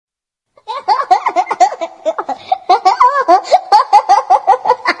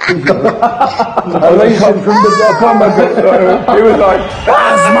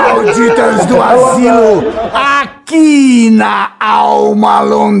As malditas do asilo, aqui na alma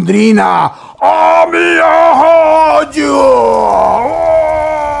londrina, a minha rádio!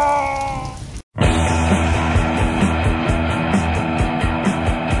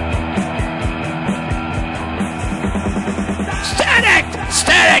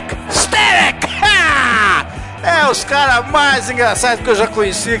 É os caras mais engraçados que eu já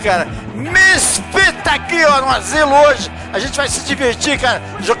conheci, cara. Misfits tá aqui, ó, no asilo hoje. A gente vai se divertir, cara,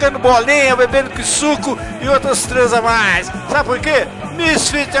 jogando bolinha, bebendo suco e outras três a mais. Sabe por quê?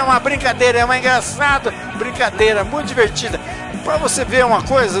 Misfits é uma brincadeira, é uma engraçada brincadeira, muito divertida. Pra você ver uma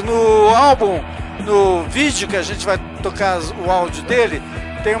coisa, no álbum, no vídeo que a gente vai tocar o áudio dele,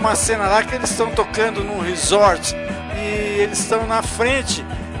 tem uma cena lá que eles estão tocando num resort e eles estão na frente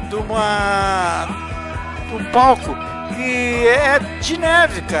de um palco que é de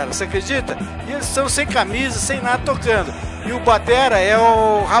neve, cara, você acredita? E eles estão sem camisa, sem nada tocando. E o batera é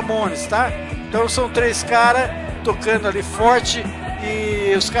o Ramones, tá? Então são três caras tocando ali forte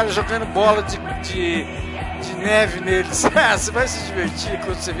e os caras jogando bola de neve neles. Você vai se divertir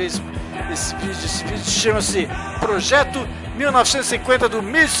quando você vê esse vídeo. Esse vídeo chama-se Projeto 1950 do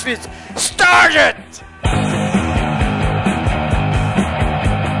Misfits. Start it!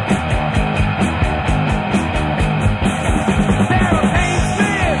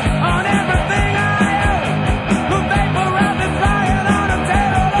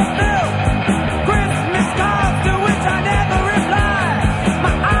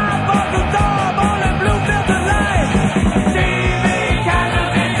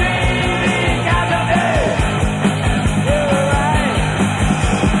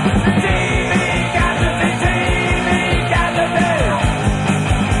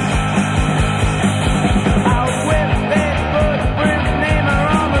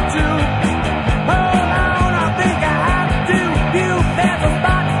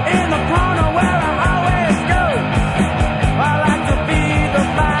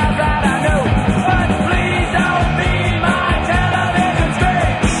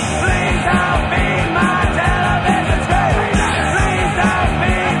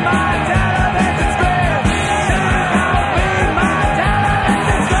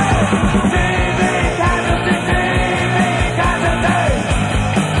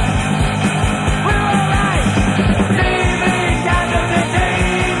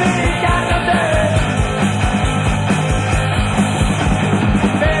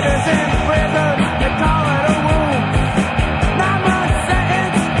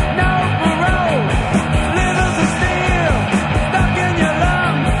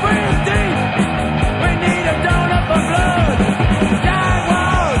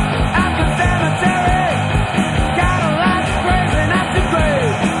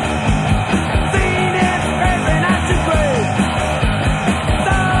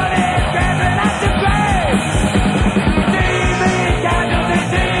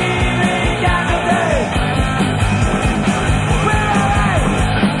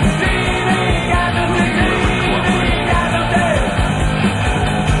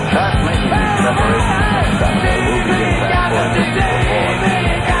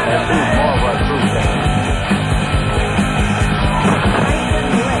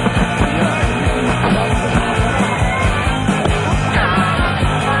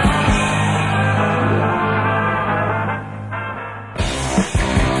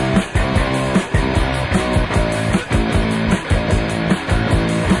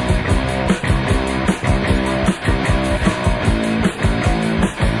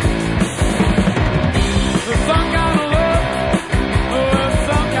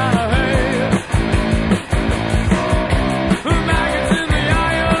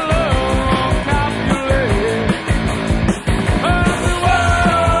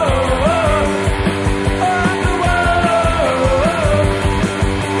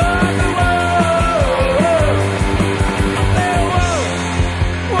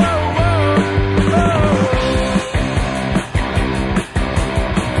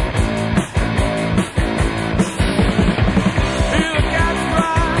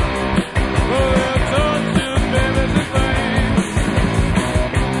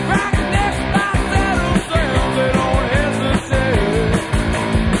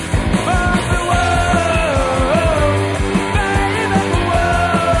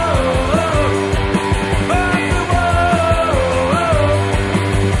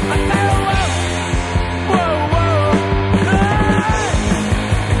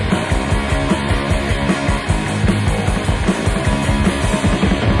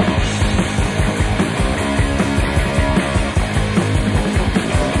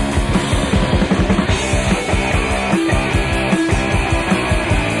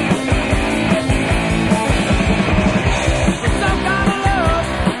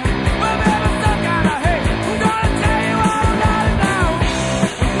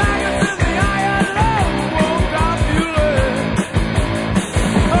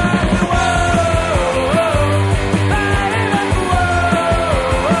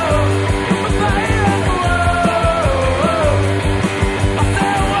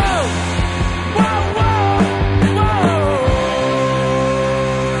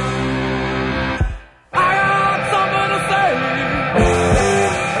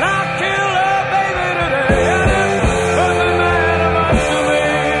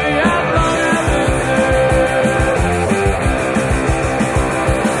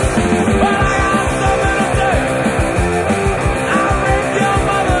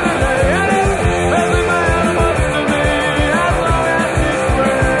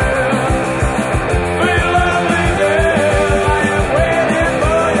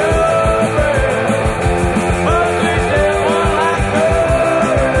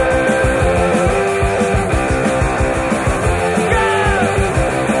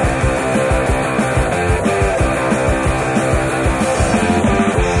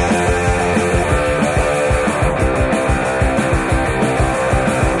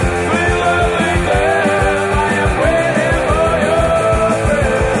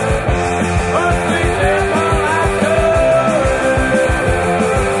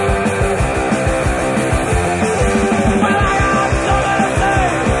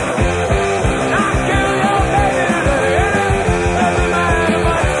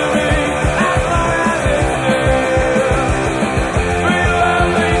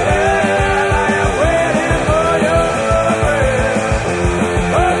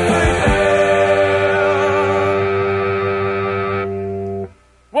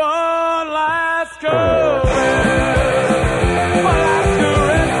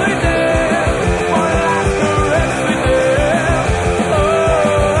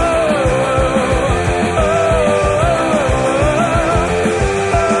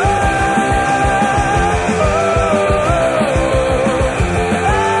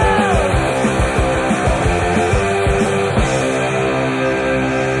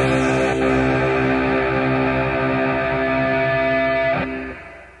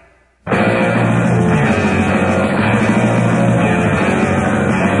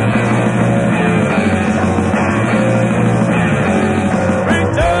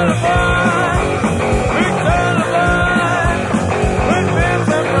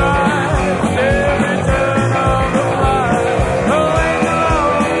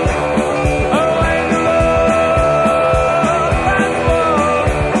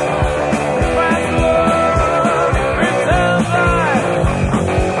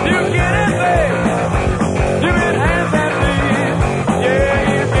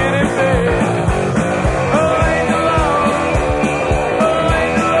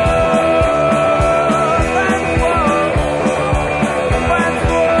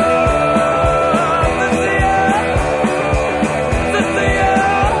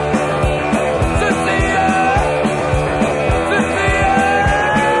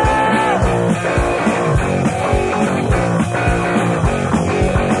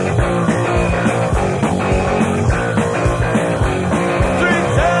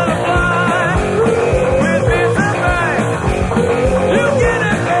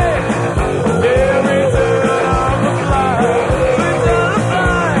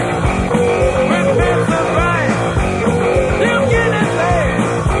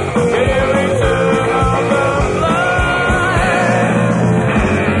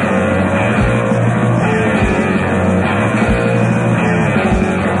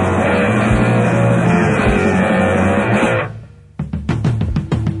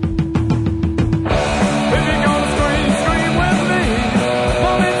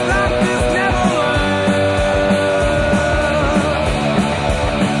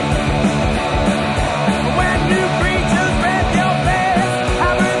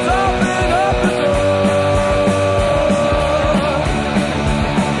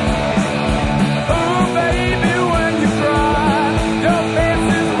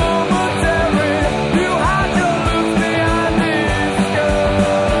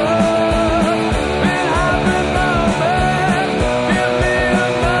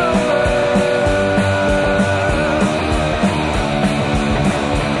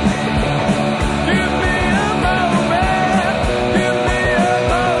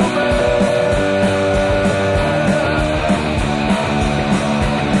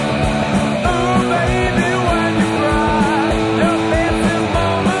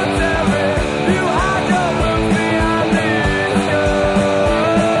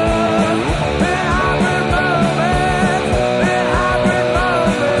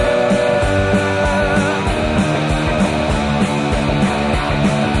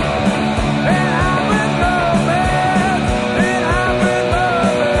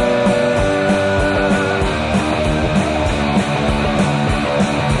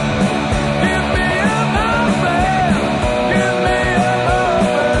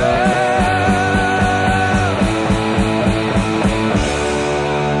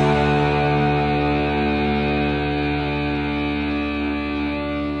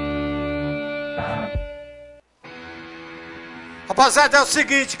 Rapaziada, é o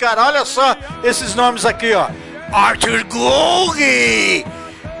seguinte, cara, olha só esses nomes aqui, ó. Arthur Gogi,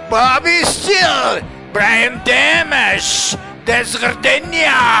 Bobby Steele, Brian Damash, Des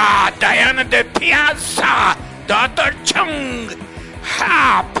Gardenia, Diana de Piazza, Dr. Chung,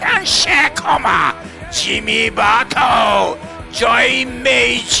 Panchekoma, Jimmy Bato, Joy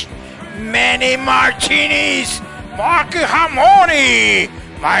Mage, Manny Martinez, Mark Hamoni,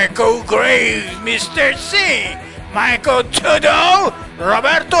 Michael Graves, Mr. C, Michael Tudo,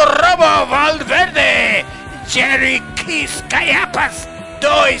 Roberto Robo Valverde, Jerry Kiss Cayapas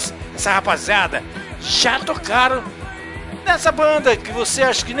 2. Essa rapaziada já tocaram nessa banda que você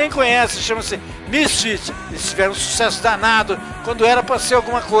acha que nem conhece, chama-se Misfits. Eles tiveram um sucesso danado quando era pra ser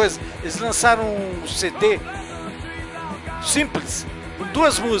alguma coisa. Eles lançaram um CD simples, com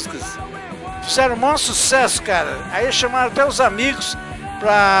 2 músicas. Fizeram um maior sucesso, cara. Aí chamaram até os amigos,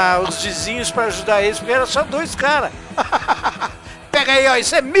 os vizinhos, pra ajudar eles, porque era só 2 caras. Pega aí, ó,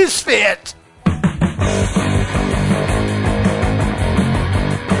 isso é Misfit.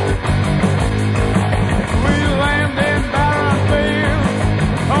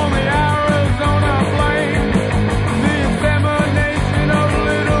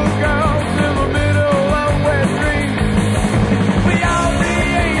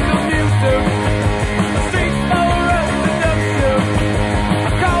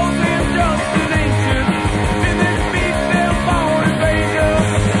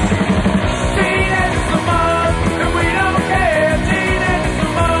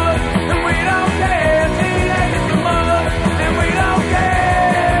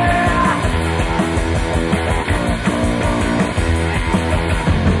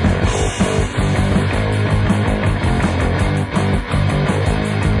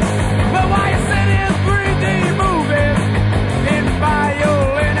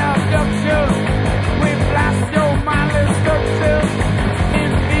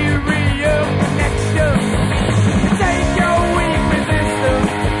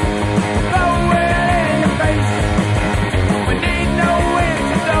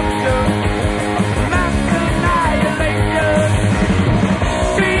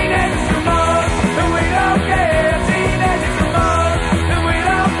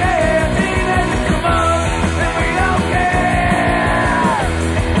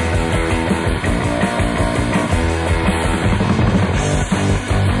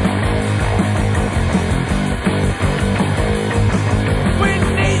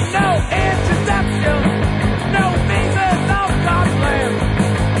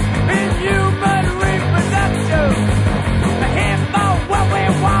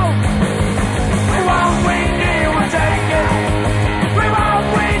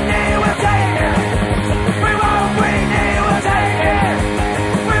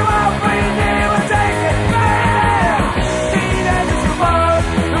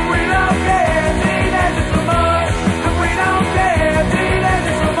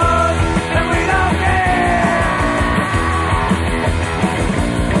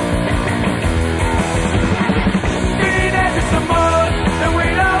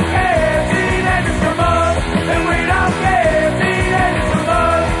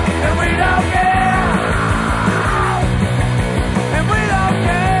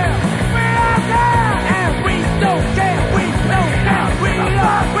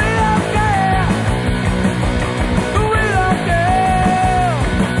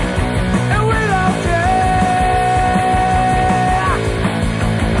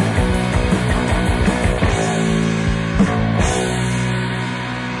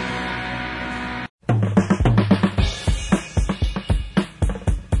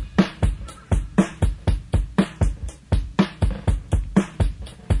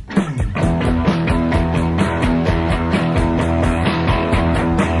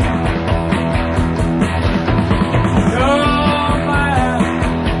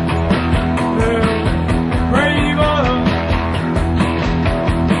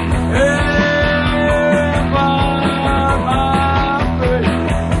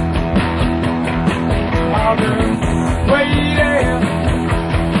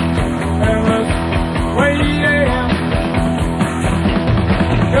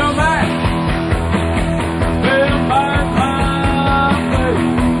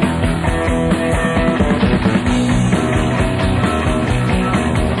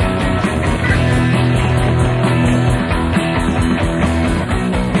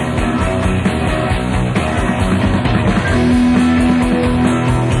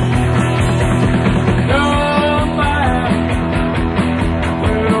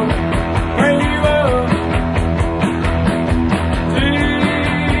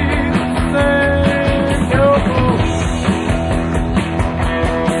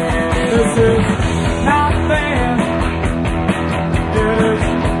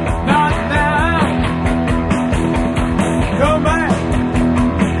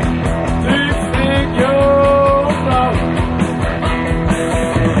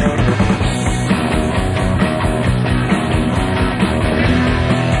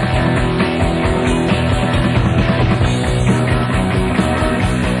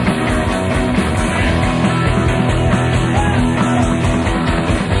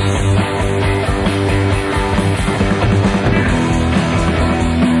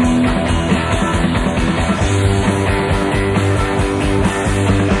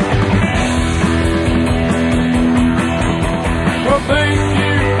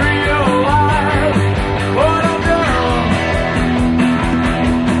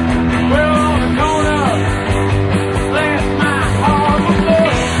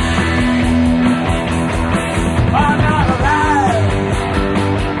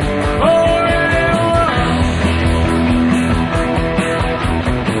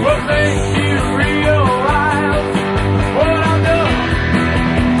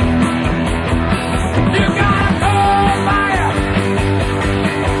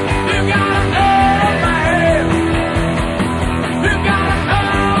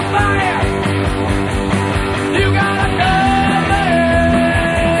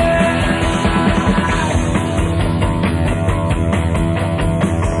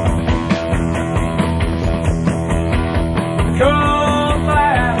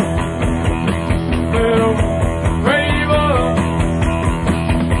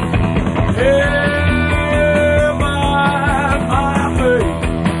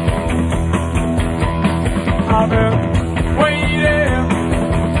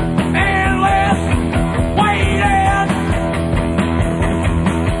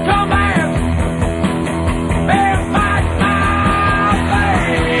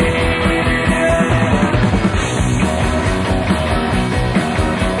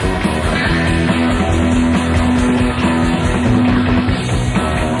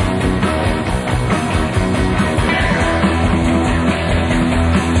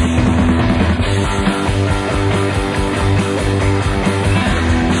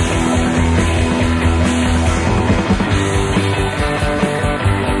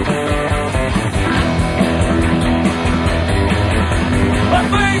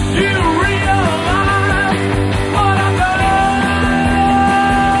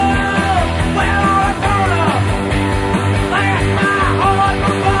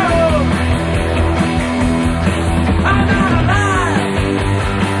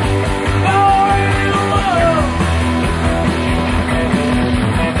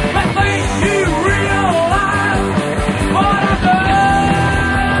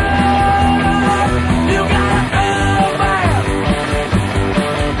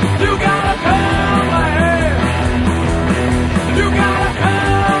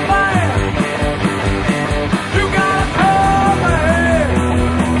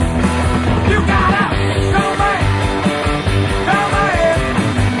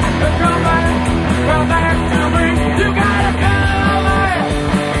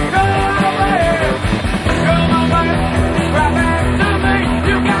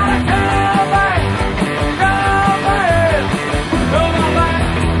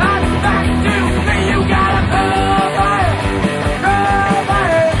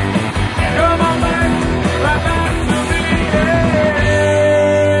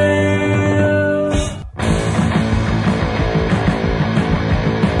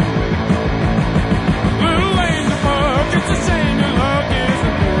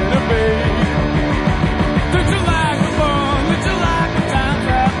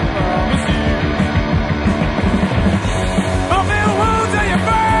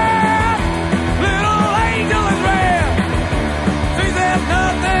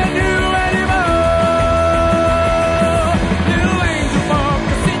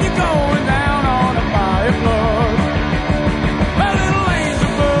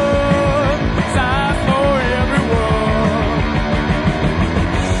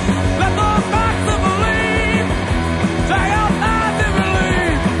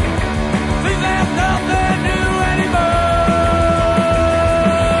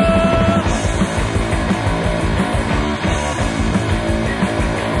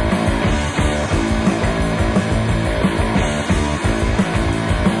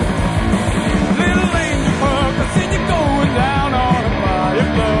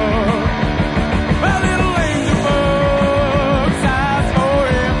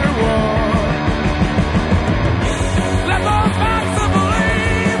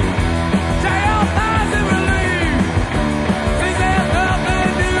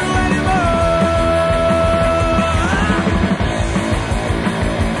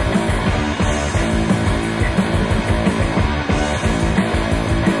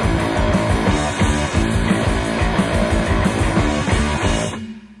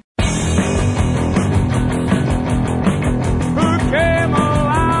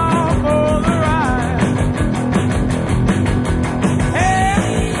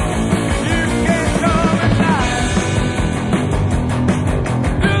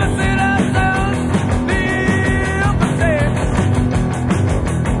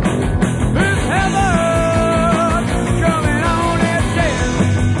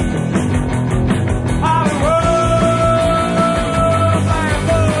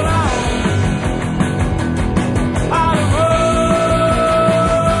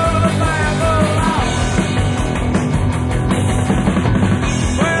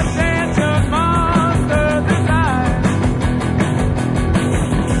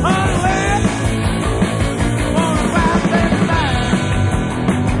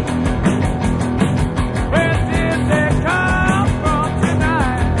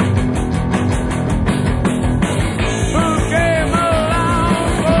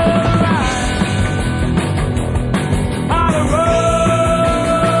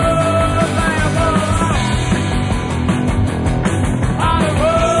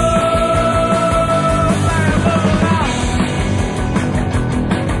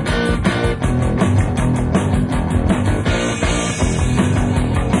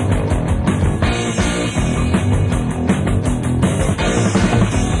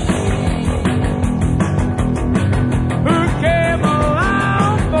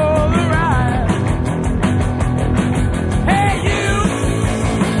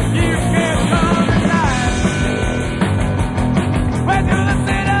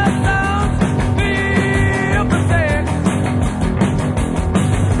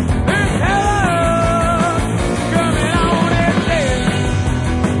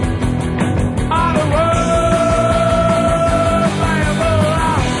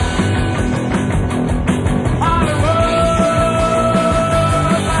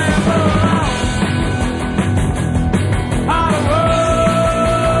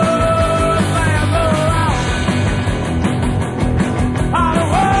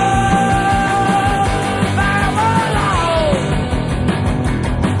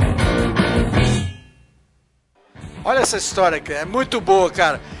 essa história, cara. É muito boa,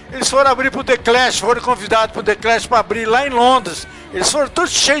 cara. Eles foram abrir pro The Clash, foram convidados pro The Clash pra abrir lá em Londres. Eles foram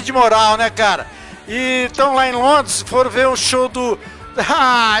todos cheios de moral, né, cara? E estão lá em Londres, foram ver um show do...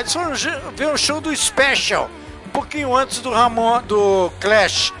 eles foram ver um show do Special, um pouquinho antes do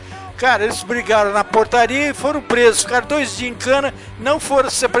Clash. Cara, eles brigaram na portaria e foram presos. Ficaram 2 dias em cana, não foram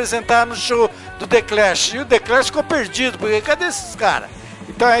se apresentar no show do The Clash. E o The Clash ficou perdido, porque cadê esses caras?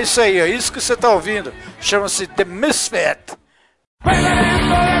 Então é isso aí, é isso que você tá ouvindo. Chama-se The Misfits.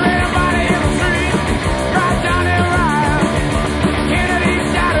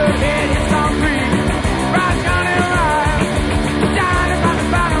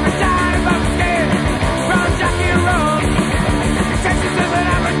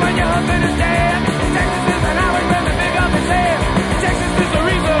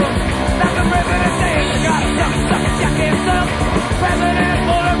 President,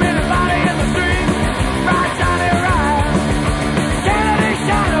 pull him in the body in the street. Right, Johnny, right. Kennedy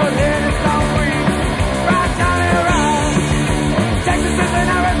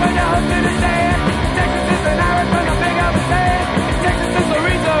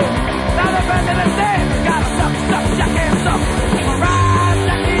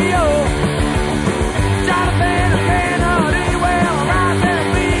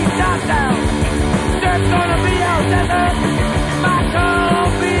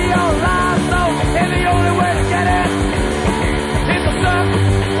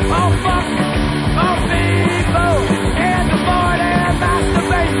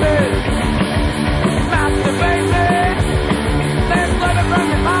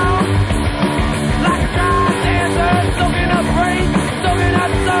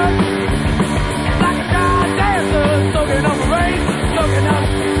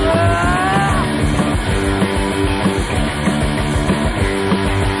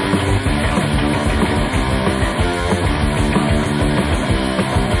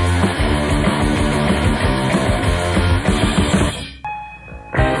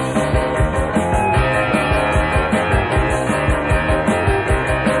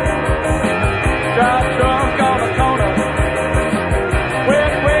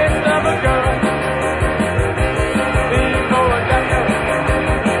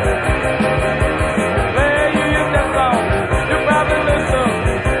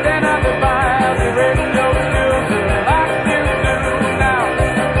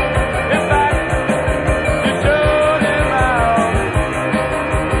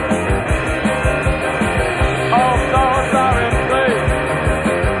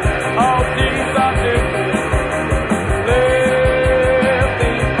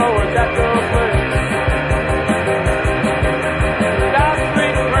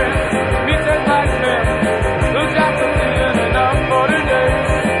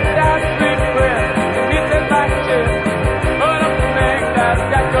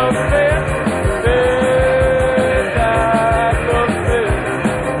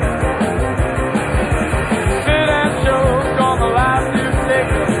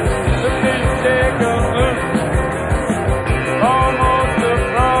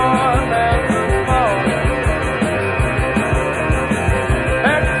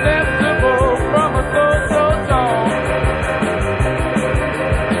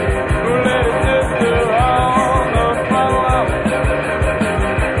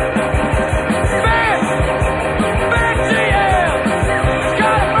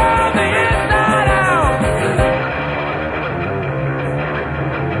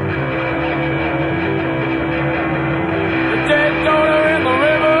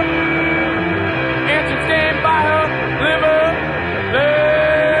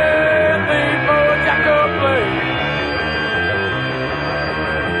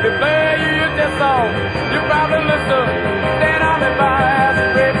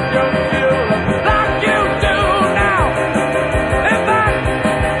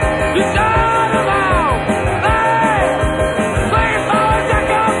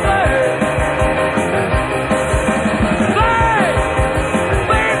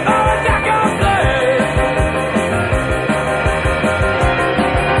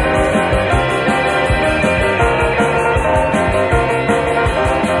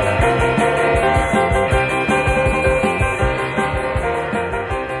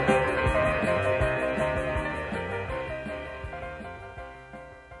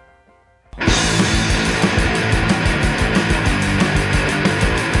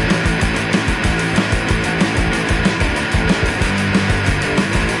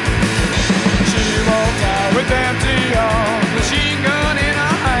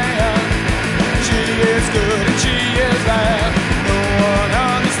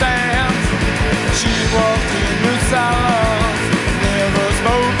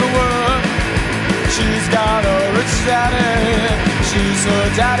her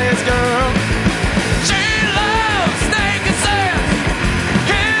daddy's girl. She loves snake and sand,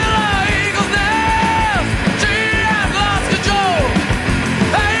 killer eagle's nest. She has lost control.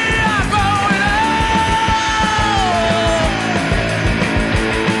 They are growing up.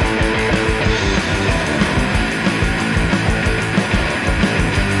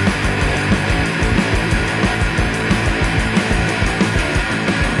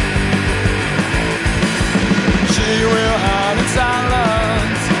 She will hide in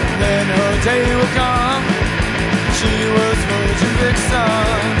silence, then her day will come. She was Virgin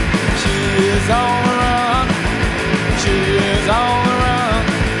Vixen, she is on the run. She is on the run.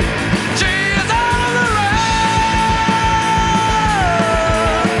 She is on the run.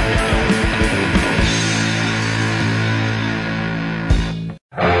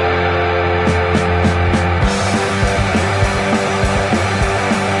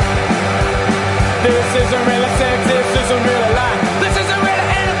 This isn't really sex, this isn't really life. This isn't really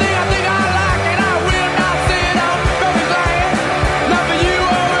anything I think I like, and I will not see it on broken glass. Not for you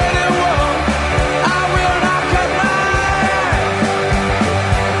already won. I will not cut mine.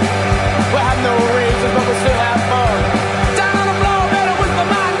 We'll have no reasons, but we'll still have fun. Down on the floor, better whisper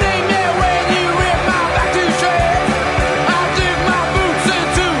my name, yeah, when you rip my back to shreds. I'll dig my boots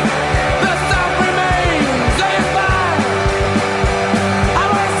into the stuff remains. It's fine.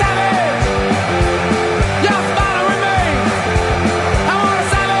 I'm a savage. Your spider remains. I want a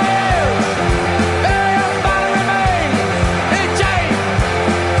savage. Your spider remains. In chains.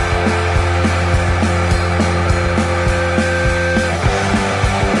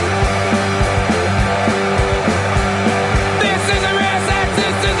 This isn't real sex.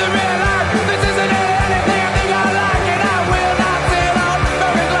 This isn't real life. This isn't anything I think I like, and I will not sit on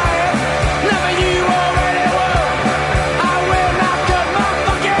broken glass. Never you already won. I will not cut my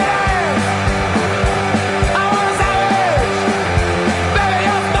fucking ass. I want a savage. Baby,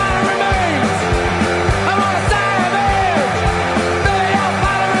 your spider remains. I want a savage. Baby, your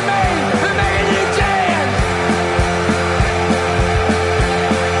spider remains. They're making you change.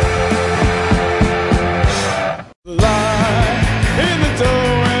 The light in the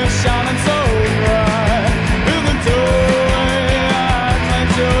doorway shining so bright. In the doorway I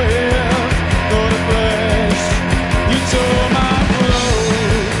clench your heel. Go to flesh. You tore my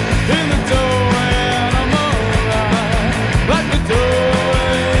clothes. In the doorway and I'm alright. Like the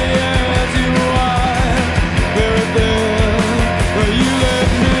doorway as you wide. Very thin, but you let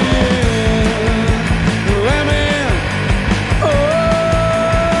me in. Let me in.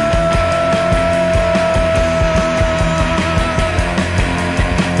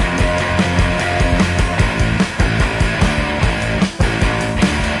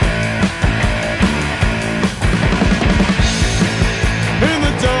 In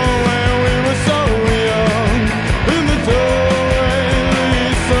the doorway we were so young. In the doorway we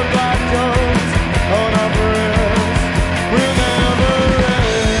stood like ghosts on our breaths. We'll never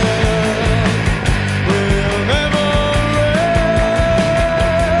rest. We'll never rest.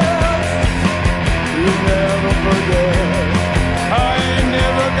 You'll never forget. I ain't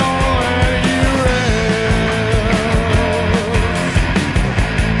never gonna let you rest.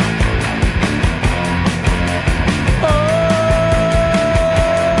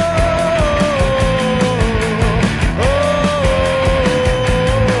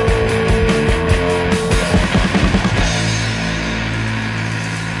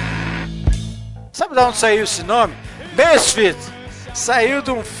 Sabe de onde saiu esse nome? Misfits. Saiu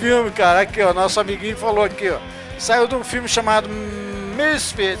de um filme, cara. Aqui, ó. Nosso amiguinho falou aqui, ó. Saiu de um filme chamado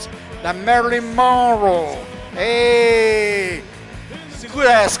Misfits, da Marilyn Monroe. Ei!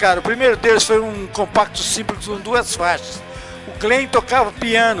 Segura essa, cara. O primeiro deles foi um compacto simples com 2 faixas. O Glenn tocava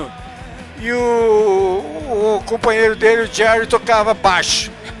piano e o companheiro dele, o Jerry, tocava baixo.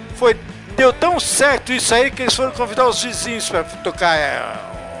 Deu tão certo isso aí que eles foram convidar os vizinhos para tocar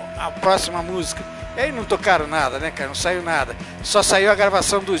a próxima música. E aí não tocaram nada, né, cara? Não saiu nada. Só saiu a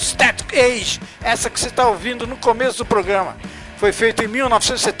gravação do Static Age, essa que você está ouvindo no começo do programa. Foi feito em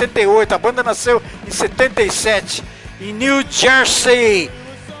 1978, a banda nasceu em 77, em New Jersey.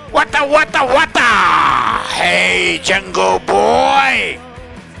 Wata, wata, wata! Hey, Jungle Boy!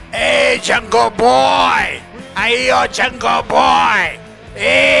 Hey, Jungle Boy! Aí, ó, Jungle Boy!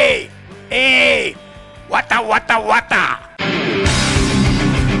 Ei! Ei! Wata, wata, wata!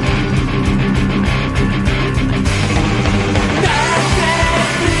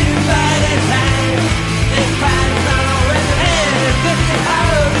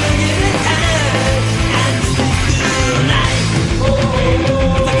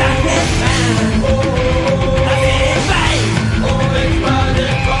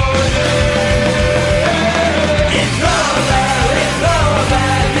 It's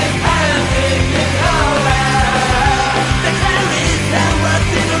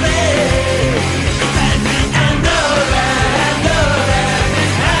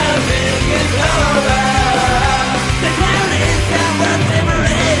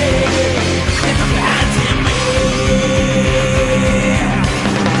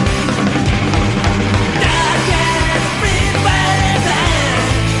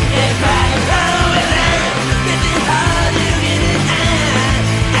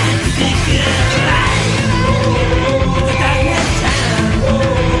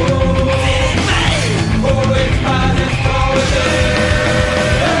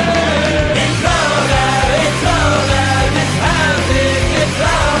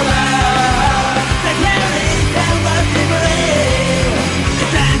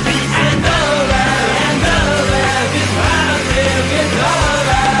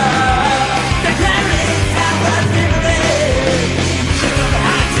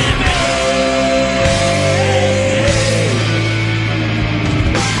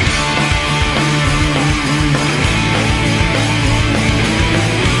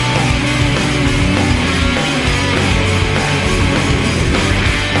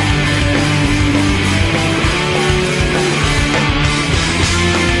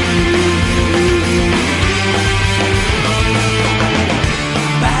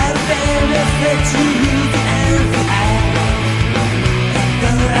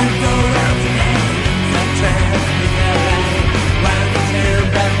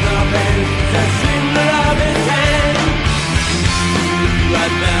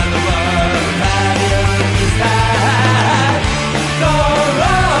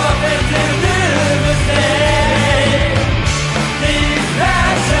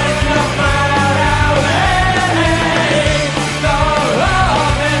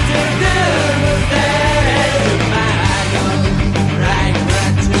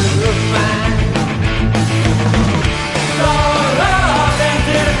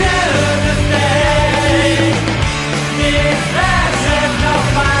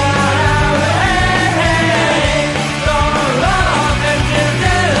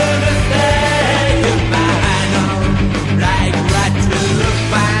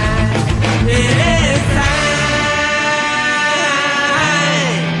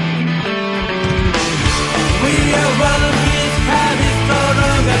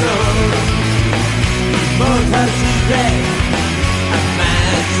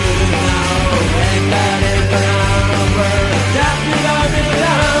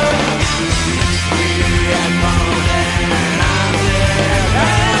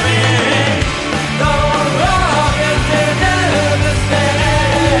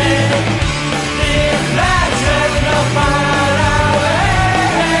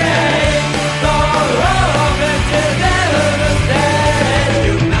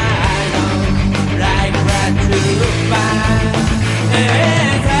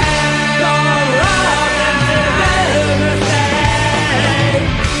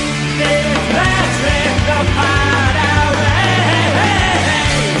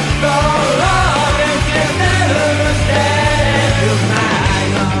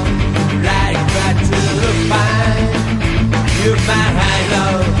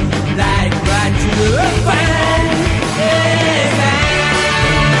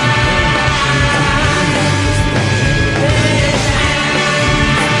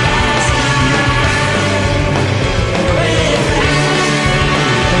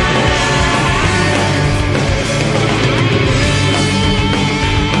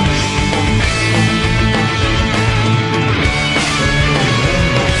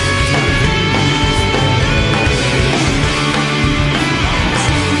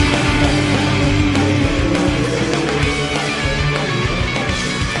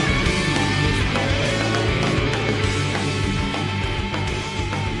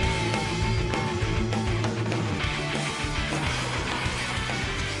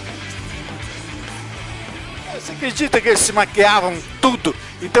acredita que eles se maquiavam tudo?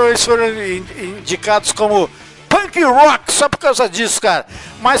 Então eles foram indicados como punk rock só por causa disso, cara.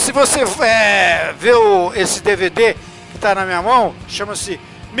 Mas se você ver esse DVD que tá na minha mão, chama-se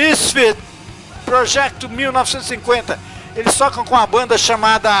Misfits Project 1950. Eles tocam com uma banda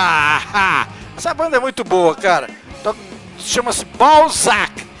chamada... Essa banda é muito boa, cara. Chama-se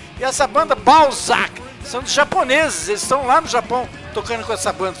Balzac. E essa banda Balzac são dos japoneses. Eles estão lá no Japão tocando com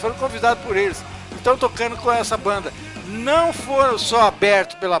essa banda. Foram convidados por eles. Estão tocando com essa banda. Não foram só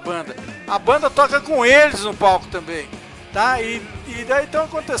abertos pela banda. A banda toca com eles no palco também. Tá? E daí estão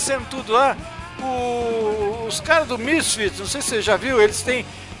acontecendo tudo lá. Os caras do Misfits, não sei se você já viu, eles têm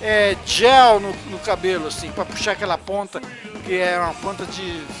gel no cabelo, assim, pra puxar aquela ponta, que é uma ponta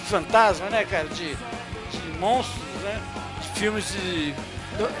de fantasma, né, cara? De monstros, né? De filmes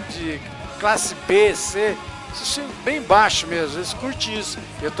de classe B, C. Isso é bem baixo mesmo, eles curtem isso.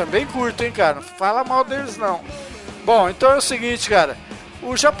 Eu também curto, hein, cara? Não fala mal deles, não. Bom, então é o seguinte, cara.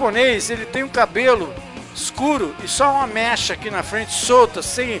 O japonês, ele tem um cabelo escuro e só uma mecha aqui na frente, solta,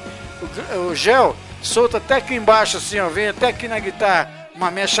 sem o gel, solta até aqui embaixo, assim, ó. Vem até aqui na guitarra. Uma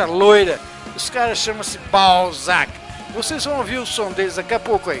mecha loira. Os caras chamam-se Balzac. Vocês vão ouvir o som deles daqui a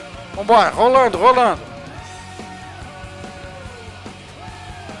pouco aí. Vambora, rolando.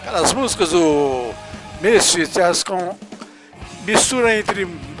 Cara, as músicas do Misfits, elas misturam entre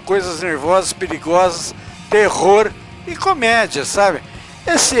coisas nervosas, perigosas, terror e comédia, sabe?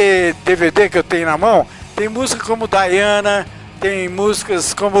 Esse DVD que eu tenho na mão tem música como Diana, tem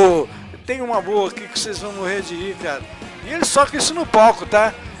músicas como... Tem uma boa aqui que vocês vão morrer de rir, cara. E eles tocam isso no palco,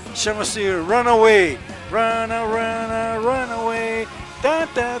 tá? Chama-se Runaway. Runaway.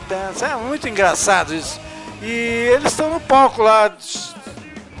 É muito engraçado isso. E eles estão no palco lá,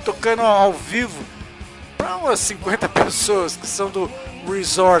 tocando ao vivo para umas 50 pessoas que são do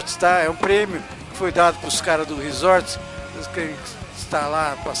Resort, tá? É um prêmio que foi dado para os caras do Resort, que está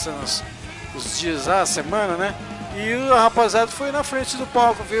lá passando os dias lá, a semana, né? E o rapaziada foi na frente do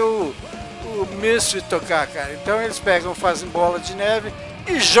palco ver o Misfits tocar, cara. Então eles fazem bola de neve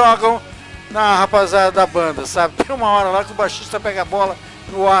e jogam na rapaziada da banda, sabe? Tem uma hora lá que o baixista pega a bola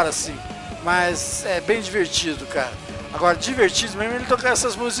no ar, assim. Mas é bem divertido, cara. Agora, divertido mesmo ele tocar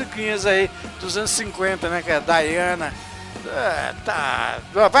essas musiquinhas aí dos anos 50, né, cara? Diana. Tá.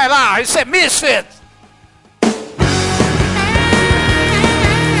 Vai lá, isso é Misfits!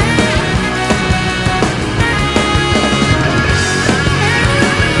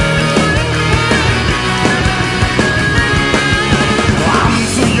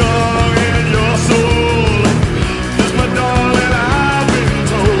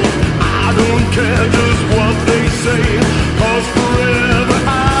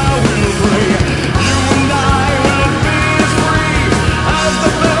 As the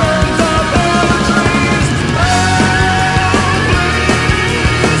villains of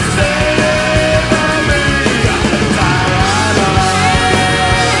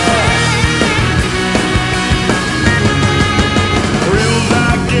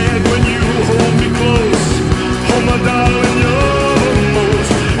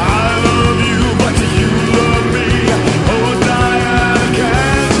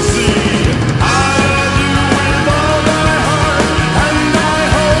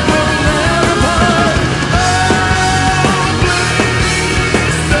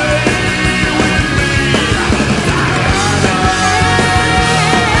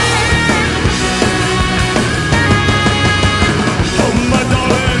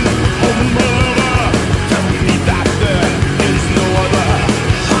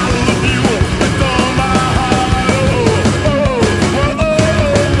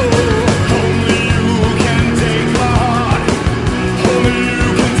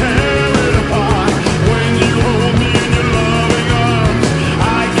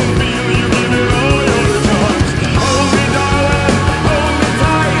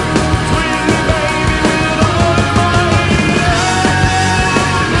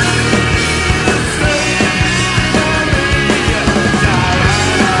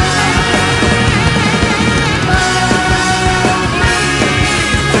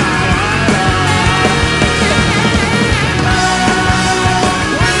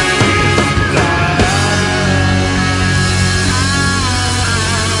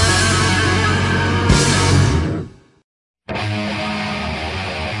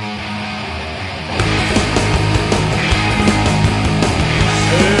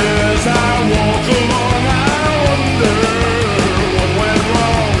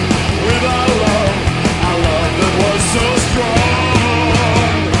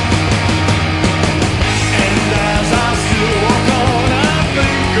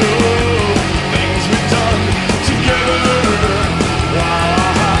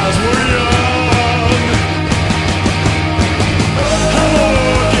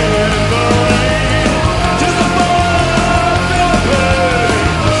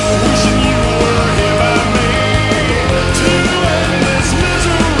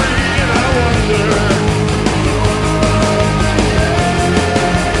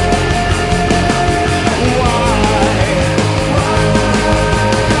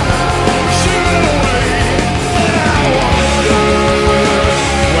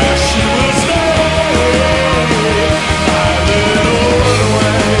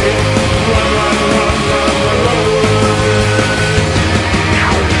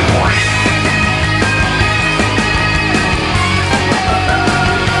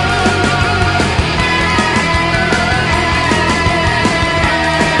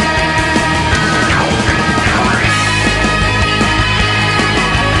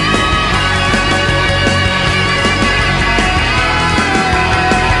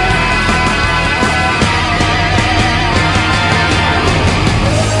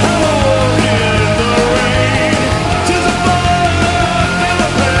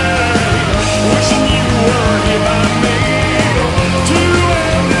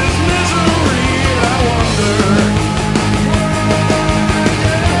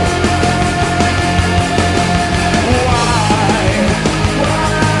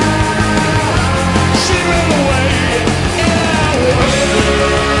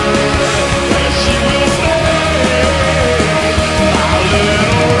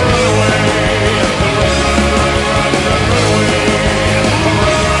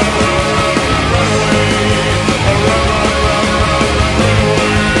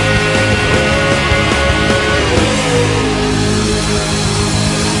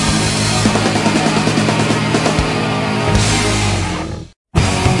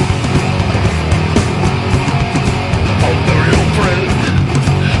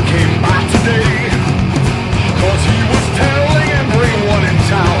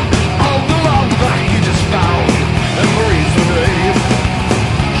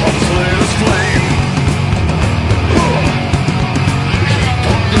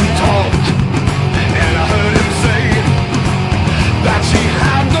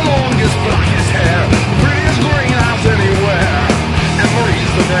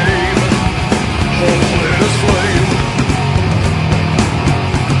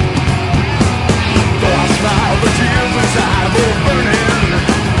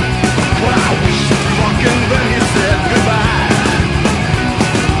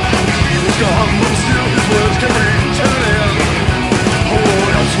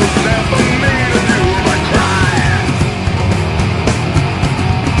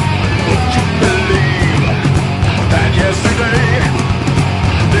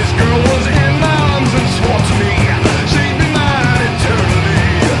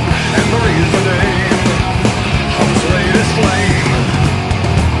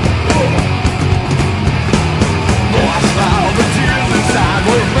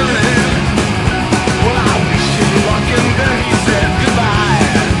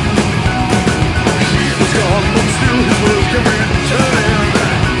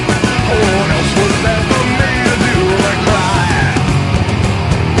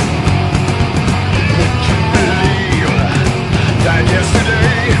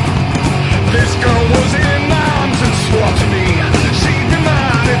This girl was in my arms and swore to me she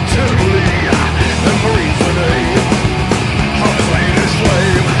denied eternally. And Marie's the name of his latest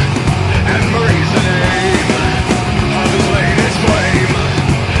flame. And Marie's the name of his latest flame.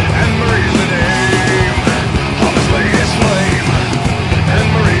 And Marie's the name of his latest flame. And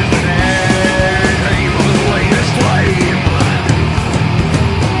Marie's the name of his latest flame.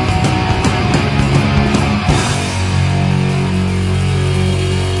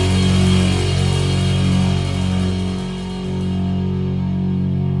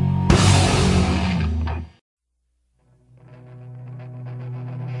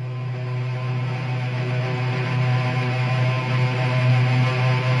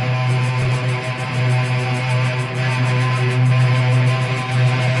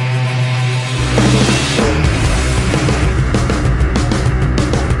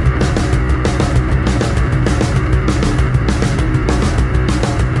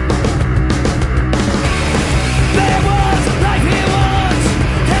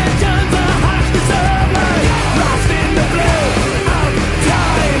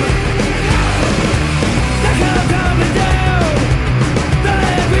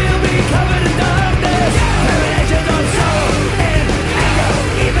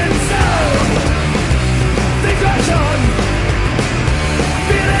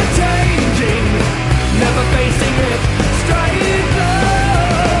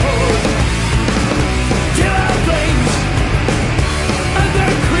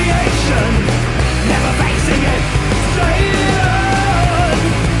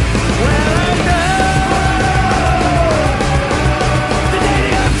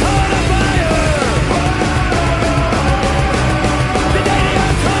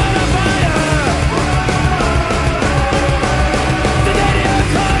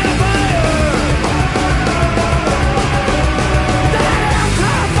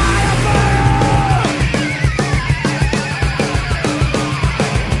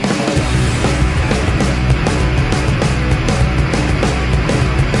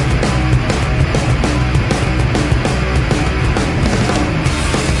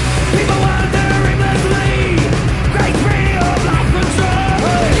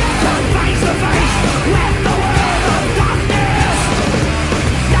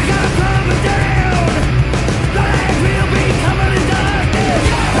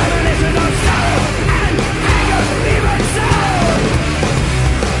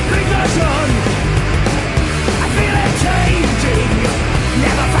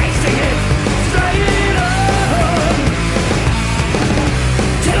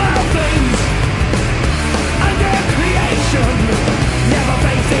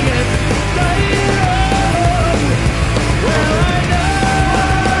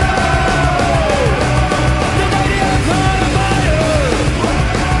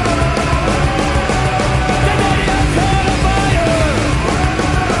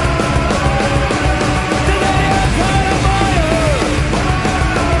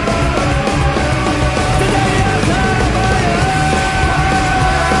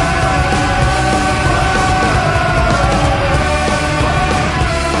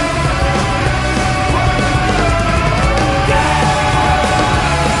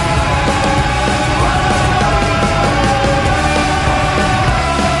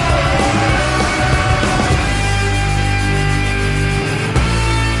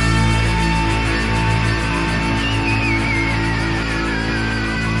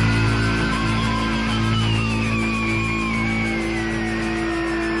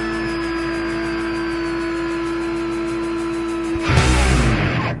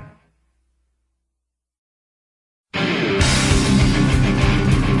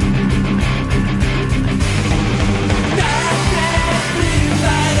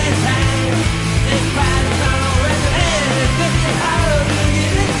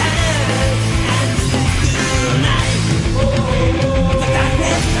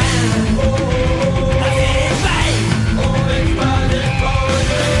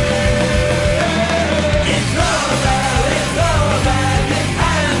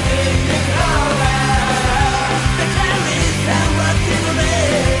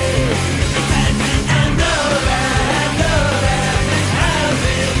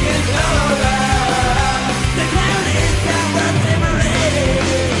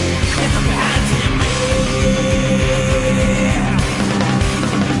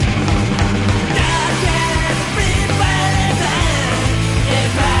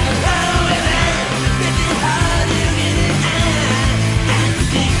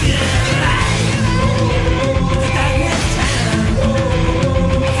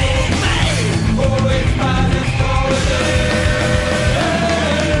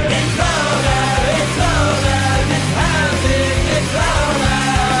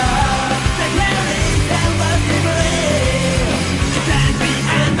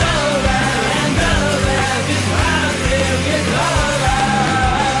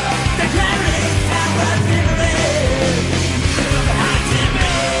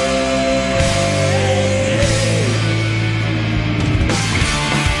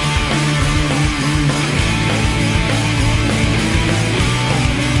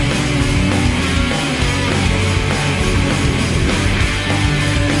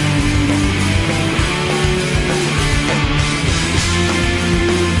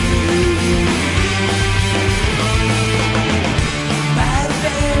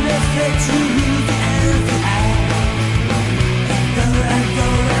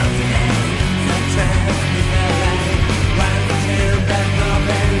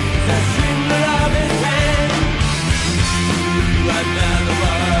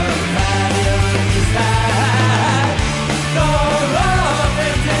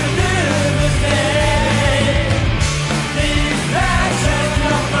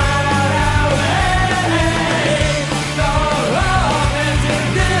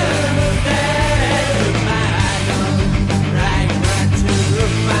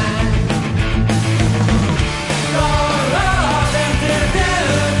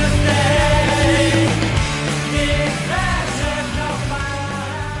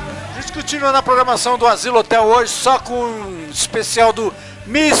 Continuando a programação do Asilo Hotel hoje, só com um especial do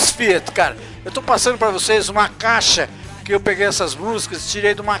Misfits, cara. Eu tô passando pra vocês uma caixa que eu peguei essas músicas,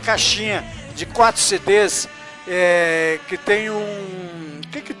 tirei de uma caixinha de 4 CDs, que tem um... O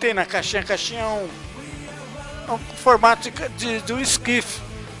que tem na caixinha? A caixinha é um formato de um esquife,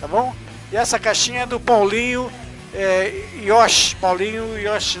 tá bom? E essa caixinha é do Paulinho Yoshi, Paulinho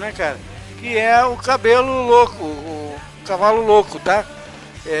Yoshi, né, cara? Que é o cabelo louco, o cavalo louco, tá?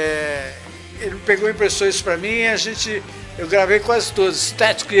 Ele pegou impressões pra mim e eu gravei quase todas.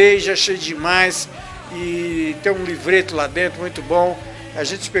 Static Age, achei demais. E tem um livreto lá dentro, muito bom. A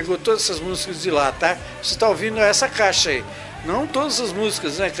gente pegou todas essas músicas de lá, tá? Você tá ouvindo essa caixa aí. Não todas as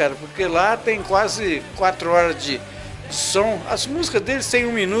músicas, né, cara? Porque lá tem quase 4 horas de som. As músicas deles tem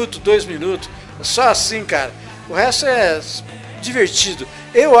 1 minuto, 2 minutos. Só assim, cara. O resto é divertido.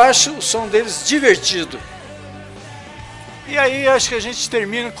 Eu acho o som deles divertido. E aí acho que a gente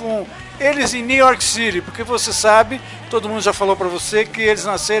termina com eles em New York City, porque você sabe, todo mundo já falou pra você que eles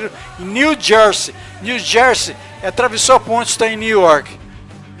nasceram em New Jersey. New Jersey atravessou a ponte, está em New York.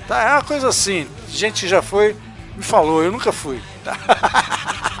 Tá, é uma coisa assim, gente que já foi me falou, eu nunca fui. Tá?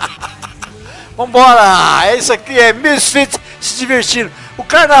 Vambora, isso aqui é Misfits se divertindo. O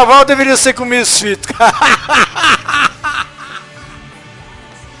carnaval deveria ser com Misfits.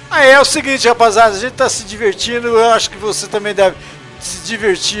 Aí é o seguinte, rapaziada, a gente tá se divertindo, eu acho que você também deve se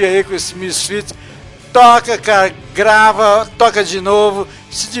divertir aí com esse Misfits. Toca, cara, grava, toca de novo,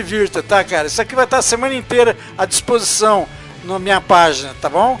 se divirta, tá, cara? Isso aqui vai estar a semana inteira à disposição na minha página, tá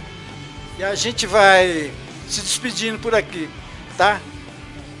bom? E a gente vai se despedindo por aqui, tá?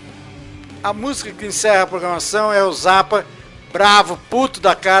 A música que encerra a programação é o Zappa, bravo, puto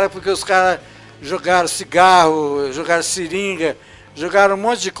da cara, porque os caras jogaram cigarro, jogaram seringa, jogaram um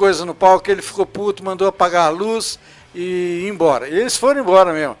monte de coisa no palco, ele ficou puto, mandou apagar a luz e ir embora. E eles foram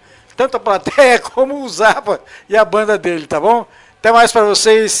embora mesmo. Tanto a plateia como o Zappa e a banda dele, tá bom? Até mais pra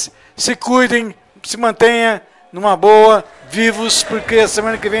vocês. Se cuidem, se mantenha numa boa, vivos, porque a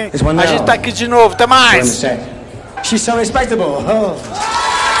semana que vem a gente tá aqui de novo. Até mais! She's so respectable. Oh.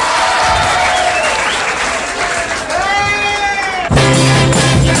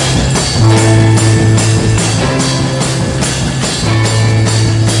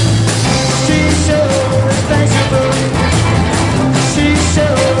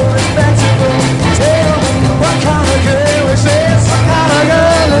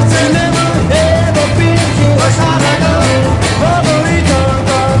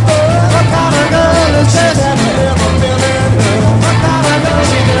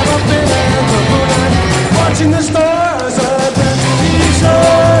 Watching the stars up and she's so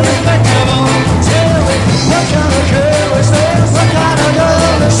respectable. Tell me, what kind of girl is this? What kind of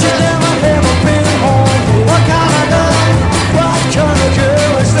girl is she? Never ever been home. What kind of girl? What kind of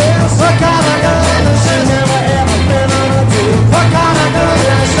girl is this? What kind of girl is she? Never ever been on a date. What kind of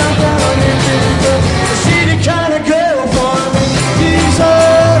girl is something I need to do? Is she the kind of girl for me? She's so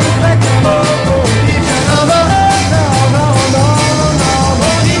respectable. No, no, no, no, no, no, no, no,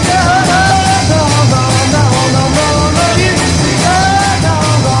 no, no, no.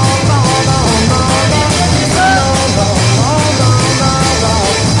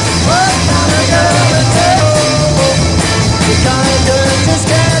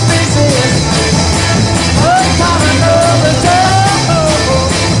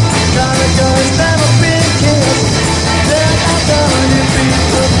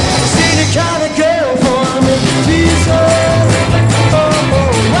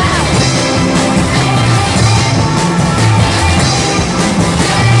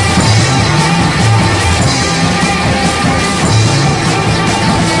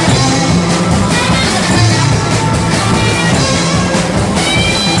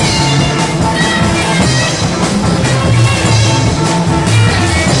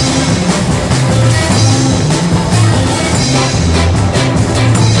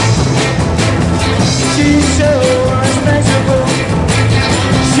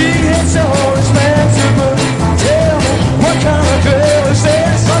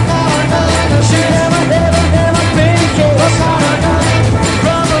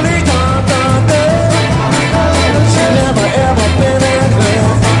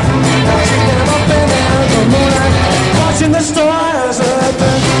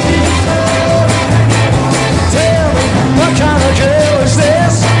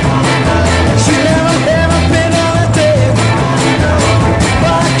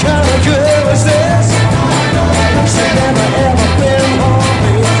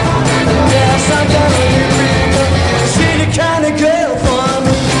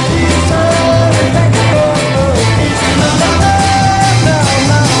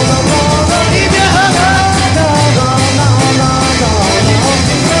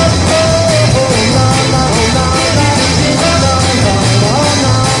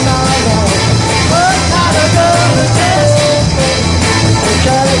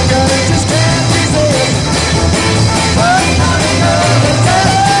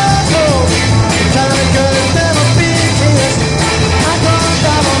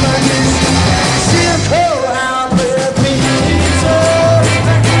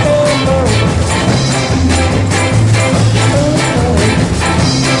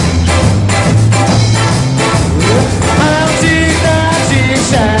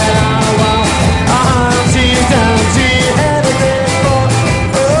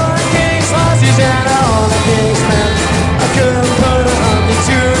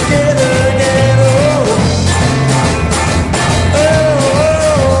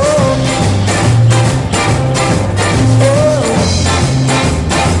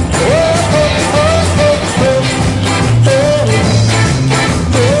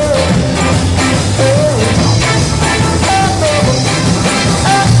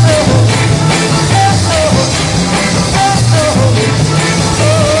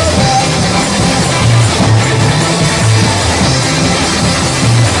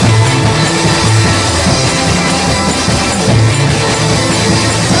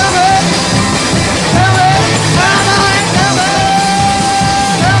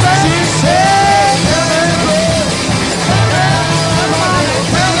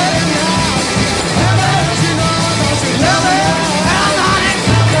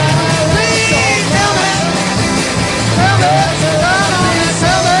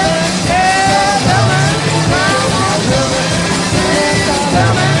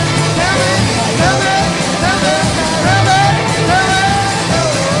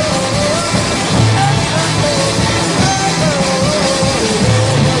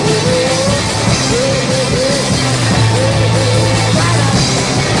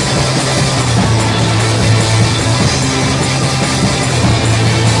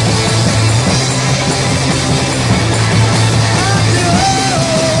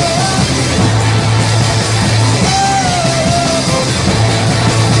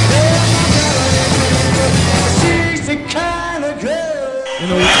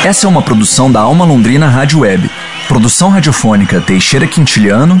 Essa é uma produção da Alma Londrina Rádio Web. Produção radiofônica Teixeira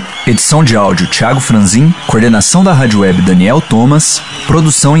Quintiliano, edição de áudio Thiago Franzin, coordenação da Rádio Web Daniel Thomas,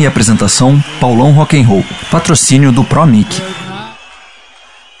 produção e apresentação Paulão Rock'n'Roll, patrocínio do ProMic.